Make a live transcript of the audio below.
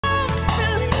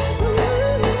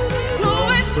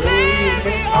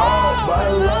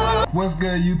What's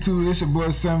good, YouTube? It's your boy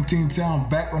 1710. I'm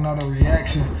back with another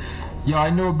reaction. Y'all, I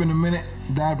know it's been a minute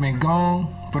that I've been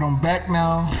gone, but I'm back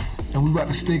now, and we about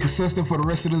to stay consistent for the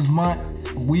rest of this month,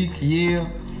 week, year,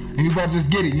 and we about to just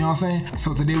get it, you know what I'm saying?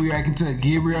 So today we reacting to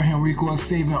Gabriel Henrique,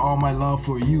 Saving All My Love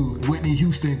For You, Whitney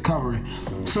Houston covering.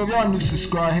 So if y'all new,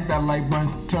 subscribe, hit that like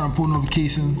button, turn on post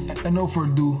notifications, and no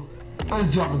further ado,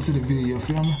 let's jump into the video,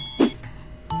 feel me?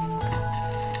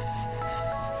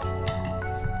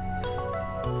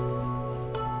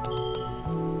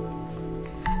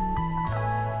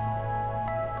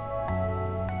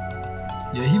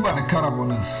 Yeah, he about to cut up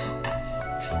on us.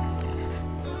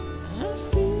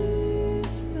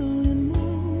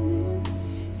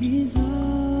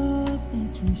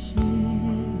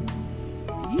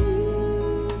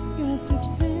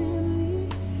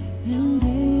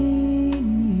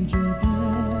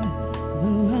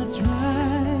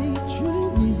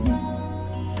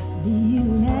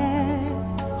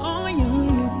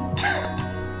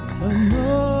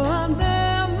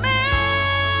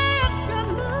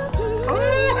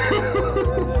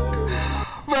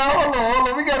 Hold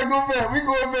on, we gotta go back. We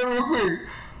going back real quick.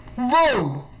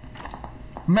 Bro,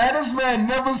 man, this man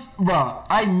never, bro,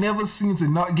 I never seem to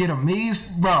not get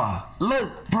amazed, bro.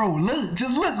 Look, bro, look,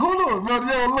 just look, hold on, bro,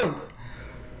 yo, look.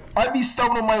 I be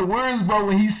stumbling on my words, bro,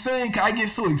 when he's saying, I get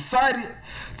so excited.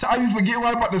 So I be forgetting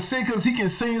what I'm about to say, because he can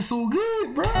sing so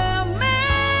good, bro.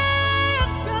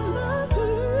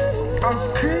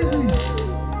 That's crazy.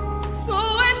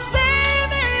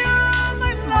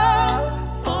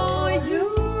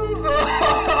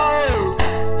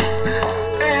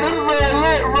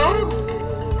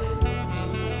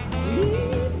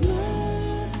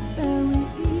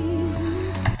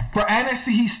 But and I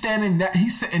see he's sitting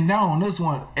down on this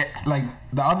one. Like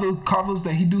the other covers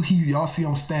that he do, y'all see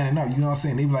him standing up. You know what I'm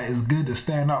saying? They be like, it's good to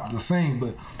stand up the same,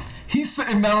 but he's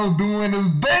sitting down doing his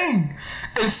thing.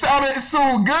 It sounded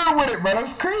so good with it, bro.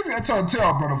 That's crazy. I tell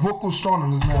y'all, bro, the vocal's strong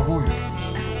in this man's voice.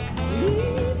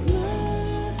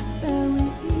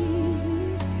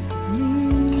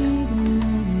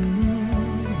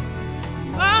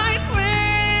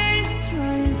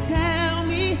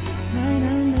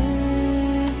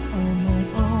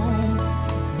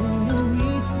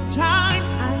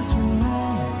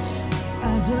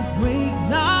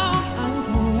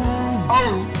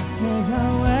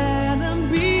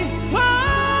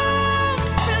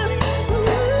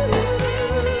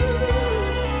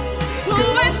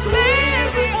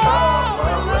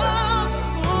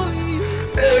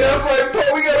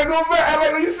 We gotta go back. I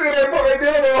like when you say that part right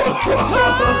there.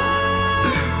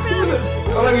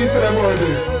 I like when you say that part right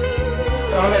there.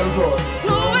 I like the part.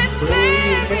 So it's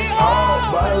saving all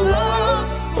my love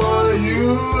for you.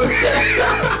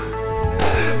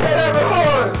 That's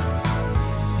hard.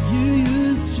 You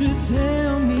used to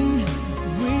tell me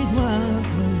we'd walk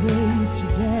the way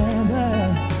together.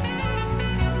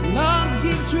 Love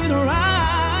gives you the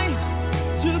right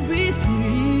to be free.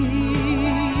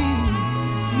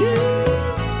 You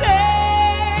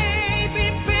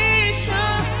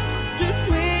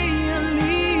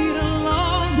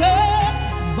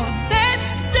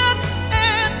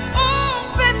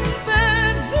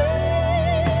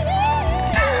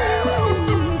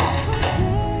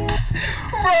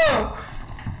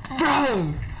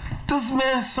this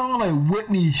man sound like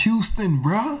Whitney Houston,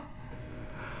 bro.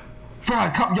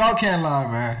 Bro, y'all can't lie,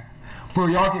 man. Bro,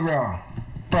 y'all can,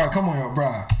 bro, come on, y'all,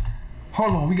 bro.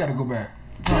 Hold on, we gotta go back.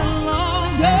 Bro,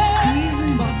 that's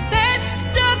crazy. That's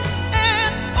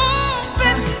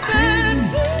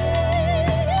crazy.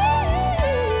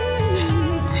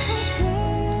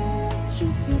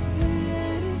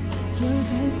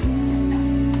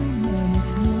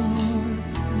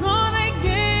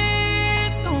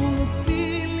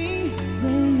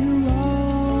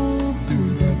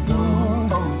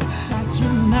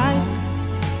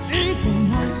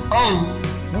 Oh,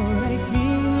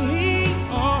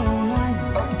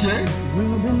 okay.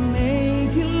 We'll be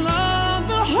making love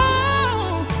the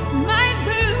whole night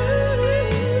through.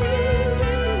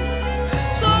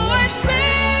 So I'm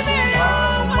saving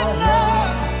all my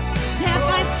love. Yes,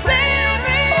 I'm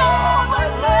saving all my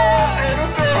love. Yes,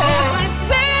 I'm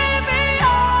saving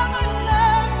all my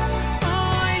love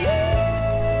for you.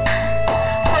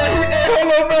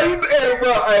 Hey,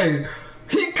 bro, hey,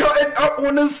 he cutting up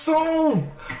on this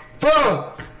song.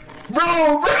 Bro,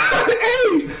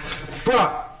 hey, bro,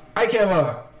 I can't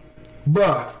lie,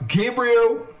 bro.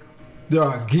 Gabriel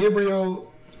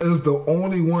is the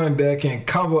only one that can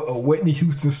cover a Whitney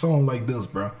Houston song like this,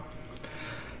 bro.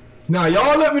 Now,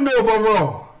 y'all let me know if I'm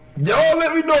wrong. Y'all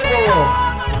let me know if I'm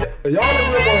wrong. Y'all let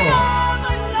me know if I'm wrong.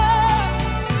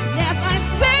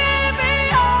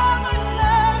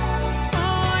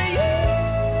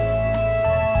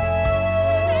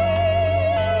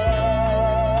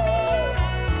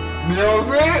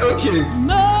 Okay.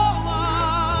 No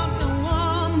other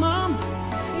woman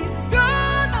is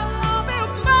gonna love you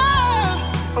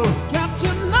more. 'Cause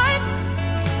tonight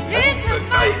is the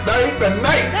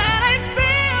night that I'm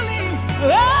feeling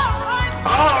alright.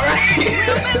 Alright.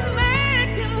 We'll be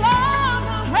making love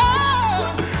the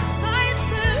whole night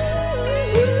through.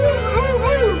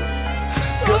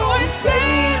 So I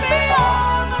save it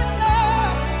all my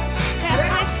love. And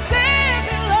I save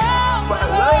it all my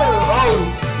love. Oh.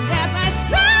 And I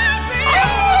save it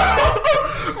all.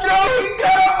 Yo, he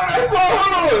got out of that.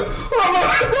 Hold on.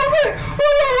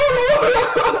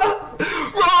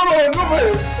 Go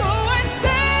ahead. So I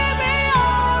save it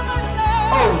all my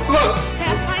love. Oh, look.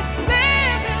 And I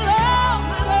save it all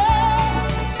my love.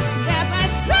 And I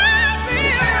save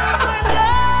it all my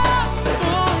love for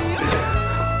you.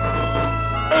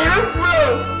 Hey, that's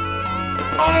real.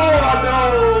 Oh, I know,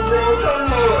 bro.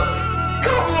 Come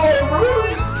on, bro.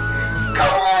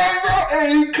 Hey,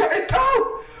 he cutting out.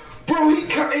 Bro, he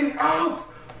cutting out.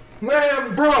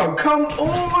 Man, bro, come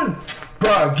on.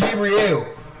 Bro, Gabriel.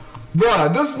 Bro,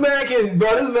 this man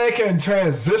can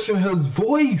transition his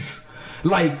voice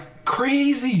like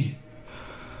crazy.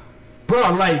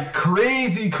 Bro, like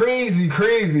crazy,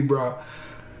 bro.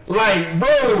 Like,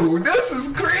 bro, this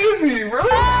is crazy, bro.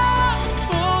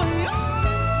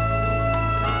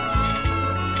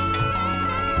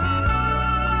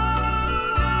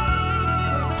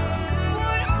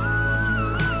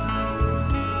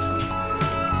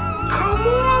 Come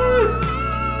on.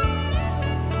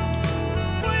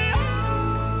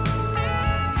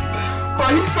 Bro,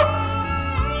 he's so...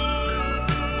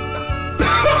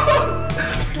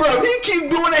 Bro, if he keep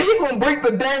doing that, he gonna break the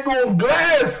daggone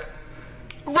glass.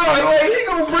 Bro, like, he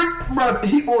gonna break... Bro,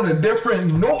 he on a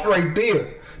different note right there.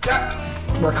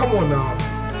 Bro, come on now.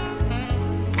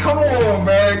 Come on,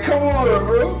 man. Come on,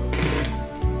 bro.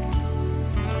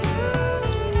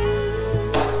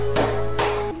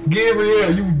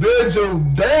 Gabriel, you did your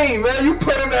thing, man. You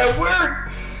put in that work.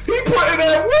 He put in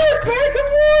that work, man. Come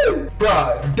on.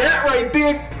 Bro, that right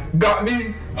there got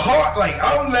me hot. Like,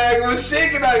 I'm lagging and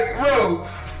shaking. Like, bro,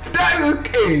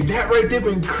 that right there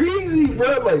been crazy,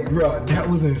 bro. Like, bro, that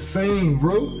was insane,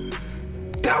 bro.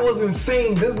 That was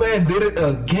insane. This man did it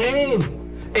again.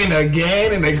 And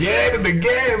again,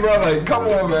 bro. Like, come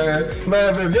on, man.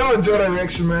 Man, if y'all enjoyed that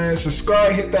reaction, man,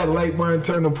 subscribe, hit that like button,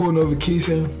 turn the post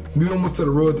notification. We almost to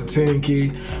the road to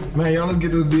 10K. Man, y'all, let's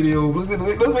get this video. Let's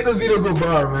make this video go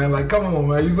viral, man. Like, come on,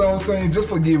 man. You know what I'm saying? Just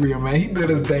for Gabriel, man. He did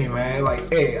his thing, man. Like,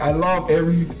 hey, I love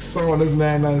every song this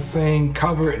man done sang,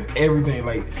 cover, and everything.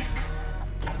 Like,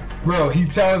 bro, he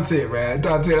talented, man. I'm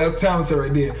trying to tell you, that's talented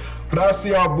right there. But I'll see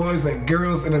y'all boys and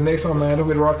girls in the next one, man. Don't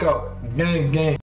be rock out. Gang.